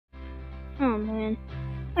man.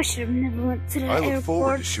 I should have never went to the airport. I look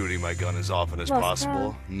forward to shooting my gun as often as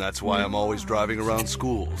possible, and that's why I'm always driving around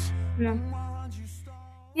schools. No.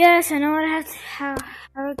 Yes, I know what I have to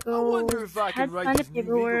how it goes. I wonder if I can write this new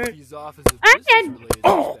legal fees off as a business-related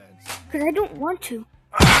expense. Because I don't want to.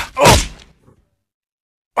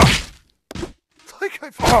 Like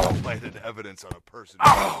I've planted evidence on a person who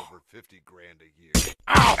has over 50 grand a year.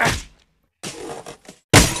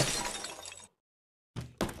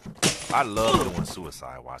 I love doing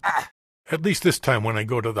suicide watch. At least this time when I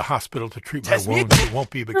go to the hospital to treat my wounds, it won't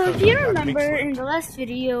be because So if you remember in the last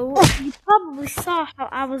video, you probably saw how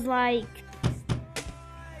I was like,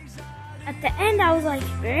 at the end I was like,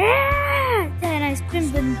 and I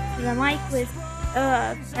screamed into the mic with,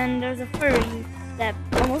 and there's a furry that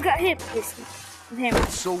almost got hit with him.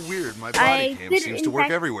 It's so weird, my body cam seems to work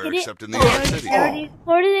everywhere except in the inner city. I already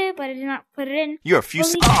recorded it, but I did not put it in. You're a few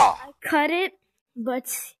I cut it,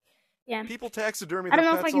 but... yeah. People taxidermy I their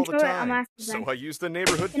don't know if pets I all can the show it. time. I'm asking So them. I use the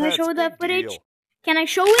neighborhood Can pets. I show the Big footage? deal. Can I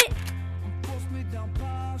show it?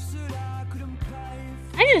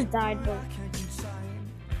 I just died, though.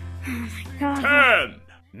 Oh my god. 10,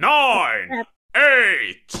 9,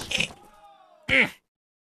 8.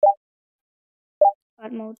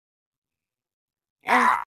 God mode.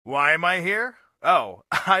 Why am I here? Oh,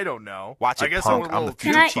 I don't know. Watch I it, guess punk. I'm a I'm little the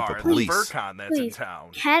future chief bar of at the police. FurCon that's in Please.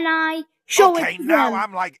 town. Can I show it Okay, to now them?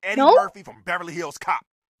 I'm like Eddie No? Murphy from Beverly Hills Cop.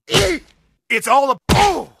 It's all a...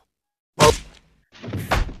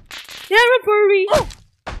 Never furry.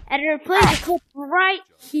 Editor, play the clip right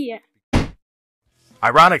here.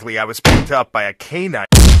 Ironically, I was picked up by a canine.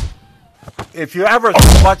 If you ever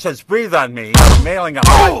so much as breathe on me, I'm mailing a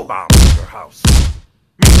pipe bomb to your house.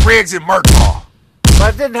 Me, Riggs, and Murtaugh. But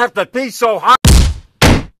I didn't have to be so hot.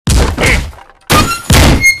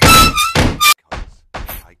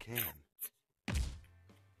 Because I can.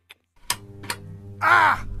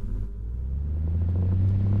 Ah!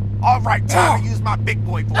 All right, time to use my big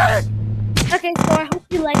boy voice. Okay, so I hope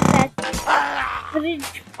you like that footage.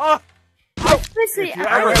 Especially, you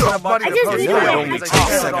ever so much I as just post did it it. on I the had top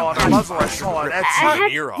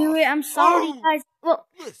to do it. I'm sorry, guys. Well,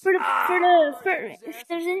 if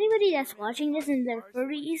there's anybody that's watching this and they're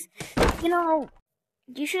furries, you know,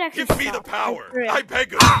 you should actually Give me the stop. power! For it. I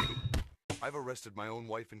beg of you! I've arrested my own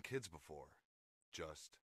wife and kids before.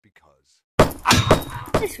 Just because.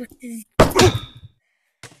 This was just...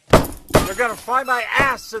 You're gonna find my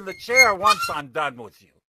ass in the chair once I'm done with you.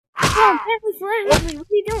 Oh, Leslie, what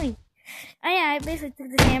are you doing? Oh yeah, I basically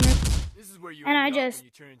took the hammer. This is where you And I end up just- when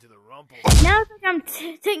you turn into the rumple. Now it's like I'm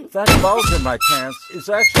taking... That bulge in my pants is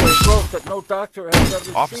actually a growth that no doctor has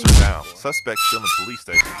ever Officer seen. down. Suspect still in police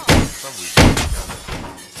station. For some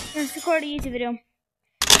reason. Let's record a YouTube video.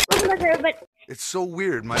 Welcome back, everybody. It's so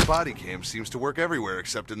weird, my body cam seems to work everywhere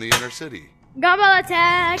except in the inner city. Gumball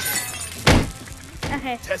attack!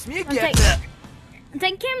 Okay. Test me I'm again.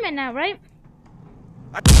 taking camera now, right?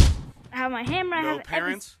 I have my hammer, I No have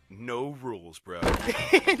parents, no rules, bro.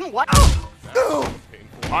 What?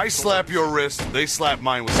 I slap your wrist, they slap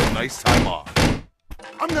mine with some nice time off.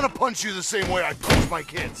 I'm gonna punch you the same way I punch my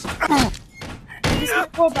kids. This is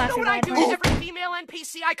robot You know what I do with every female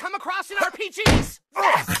NPC I come across in RPGs?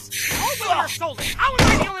 Yes! All women are stolen. How am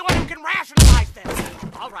I the only one who can rationalize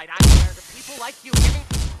this? All right, I'm tired of people like you giving...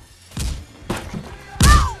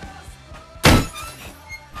 Ow!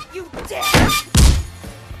 You dare?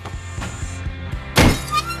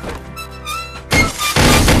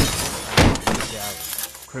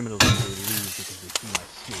 Criminals usually leave because they see my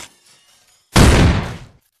suit.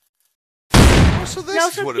 Oh, so this No,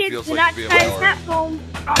 is so what it kids feels do like not to be a try to power. snap phone.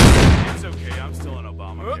 It's okay, I'm still on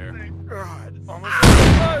Obamacare. God, almost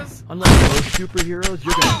was. Unlike most superheroes,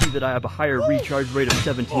 you're gonna see that I have a higher recharge rate of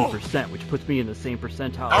 17%, which puts me in the same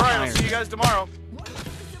percentile All as right, I'll Iron see you Man. guys tomorrow.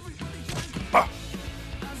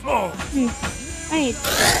 I need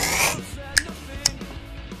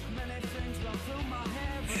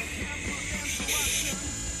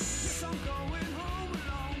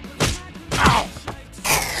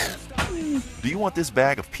Do you want this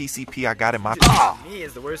bag of PCP I got in my... Me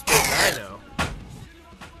is the worst person I know.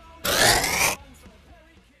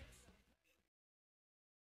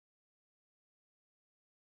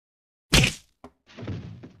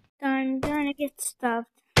 I'm gonna get stuffed.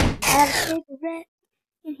 Got a cigarette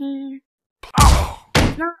in here.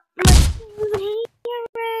 Not much in here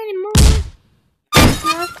anymore.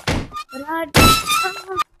 But I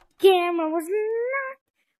just camera was not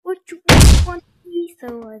what you want to be,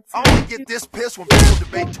 so it's... I only get this pissed when people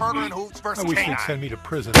debate Turner and Hoops I versus wish they'd Canine. send me to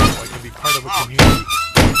prison so I can be part of a community.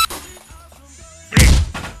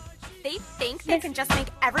 They think they can just make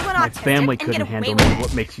everyone My autistic family and get couldn't away handle with me. it.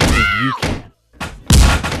 What makes you think you can?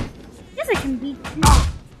 I can beat you.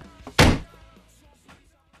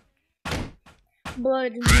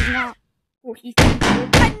 Blood is not what he thinks.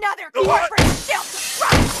 Another corporate shelter!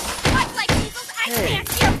 Much like Weasel's, I can't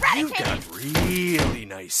be eradicated! You got really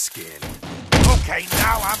nice skin. Okay,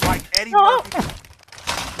 now I'm like Eddie Oh. Murphy.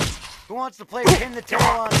 Who wants to play pin the tail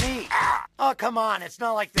on me? Oh, come on, it's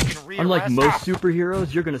not like they can rearrest. Unlike most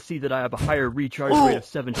superheroes, you're gonna see that I have a higher recharge rate of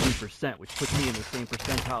 17%, which puts me in the same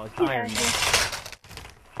percentile as Iron Man.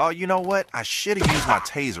 Oh, you know what? I should have used my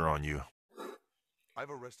taser on you. I've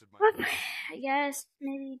arrested my. Well, I guess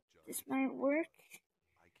maybe this might work.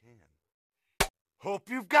 I can. Hope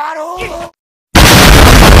you've got hope.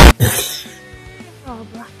 Oh,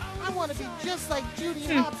 bro. I want to be just like Judy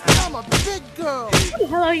Hopps. I'm a big girl. What the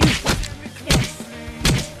hell are you? Yes.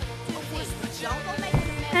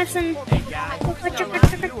 Have some.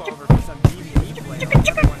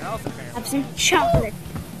 Have some chocolate.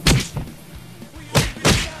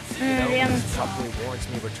 Indiana. Probably warrants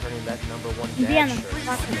me returning that #1 Indiana.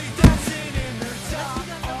 dad shirt.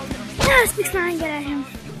 Yeah, 6'9", get at him.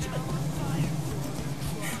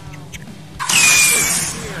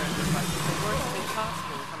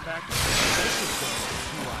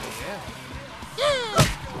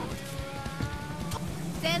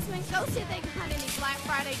 Desmond, go see if they can find any Black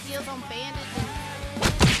Friday deals on bandits and...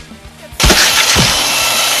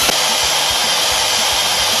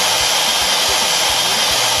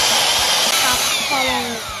 Stop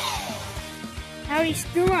following. How are you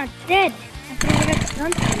still not dead? After I got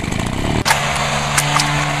done.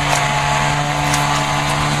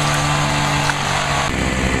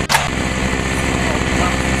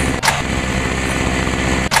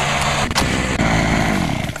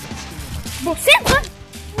 Well, Santa!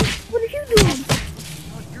 What are you doing?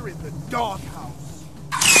 You're in the doghouse.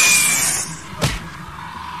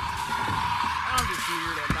 I'm just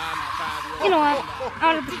here to buy my 5-year-old. You know what?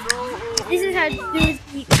 This is how to do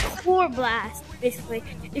the core blast, basically.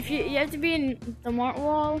 If you have to be in the Mart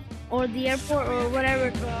Wall or the airport or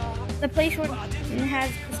whatever, the place where it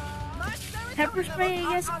has pepper spray,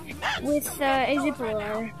 I guess, with a zipper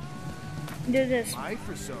wire. Do this. My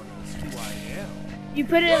persona is who I am. You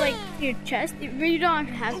put it like to your chest. You don't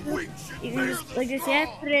have to. You can just like this. You have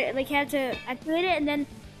to put it like you have to activate it, and then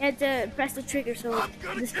you have to press the trigger. So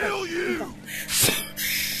this kill you.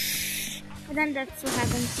 And then that's what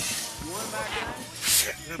happens.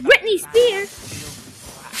 Britney Spears.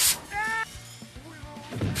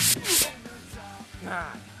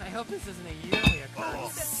 God, I hope this isn't a yearly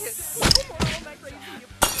occurrence.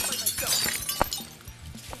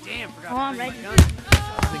 Damn, forgot Oh, I'm to bring ready. my gun.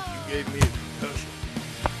 I think you gave me a concussion.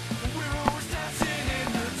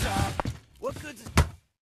 What good is...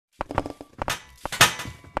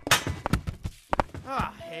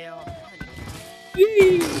 Ah, hell.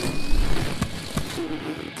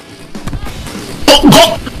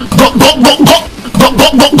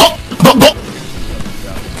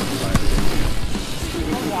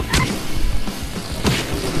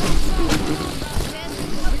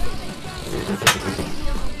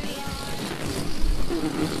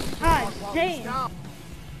 Ah, damn.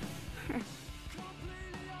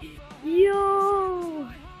 Yo.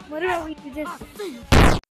 What about we do this?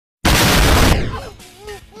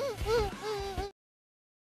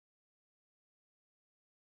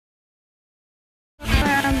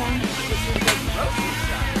 Come on.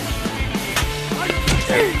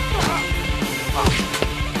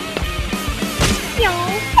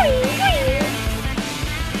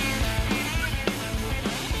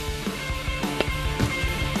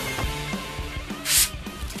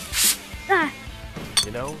 Ah,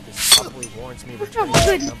 You know, this probably warrants me that's not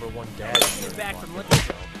returning good. that #1 dad shirt. Back from looking.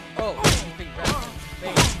 Oh, you think Braxton's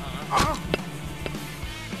face, huh?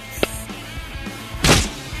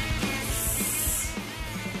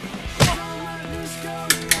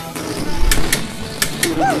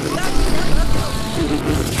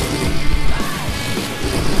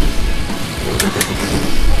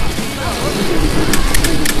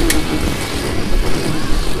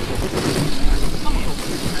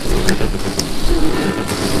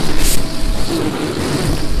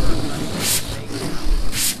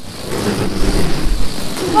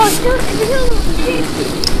 Oh,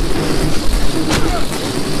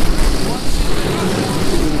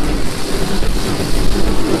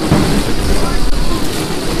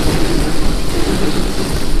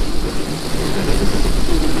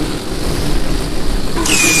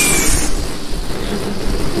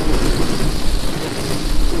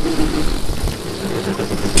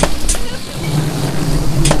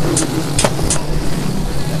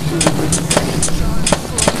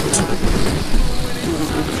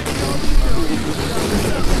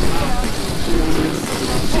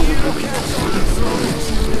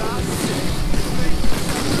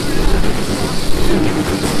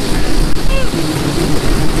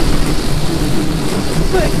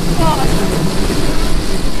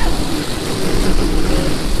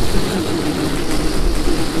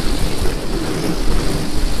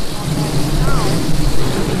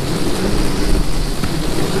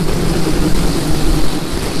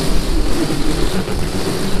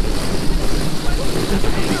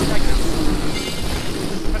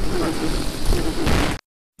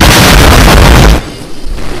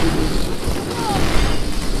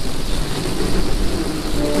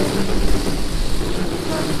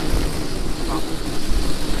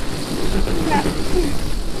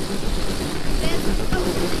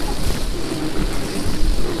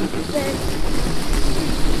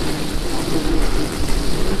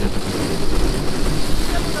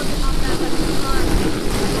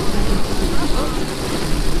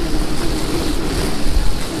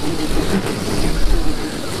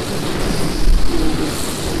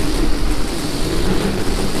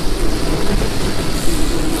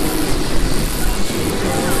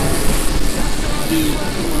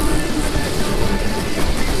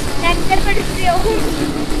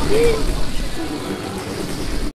 shit.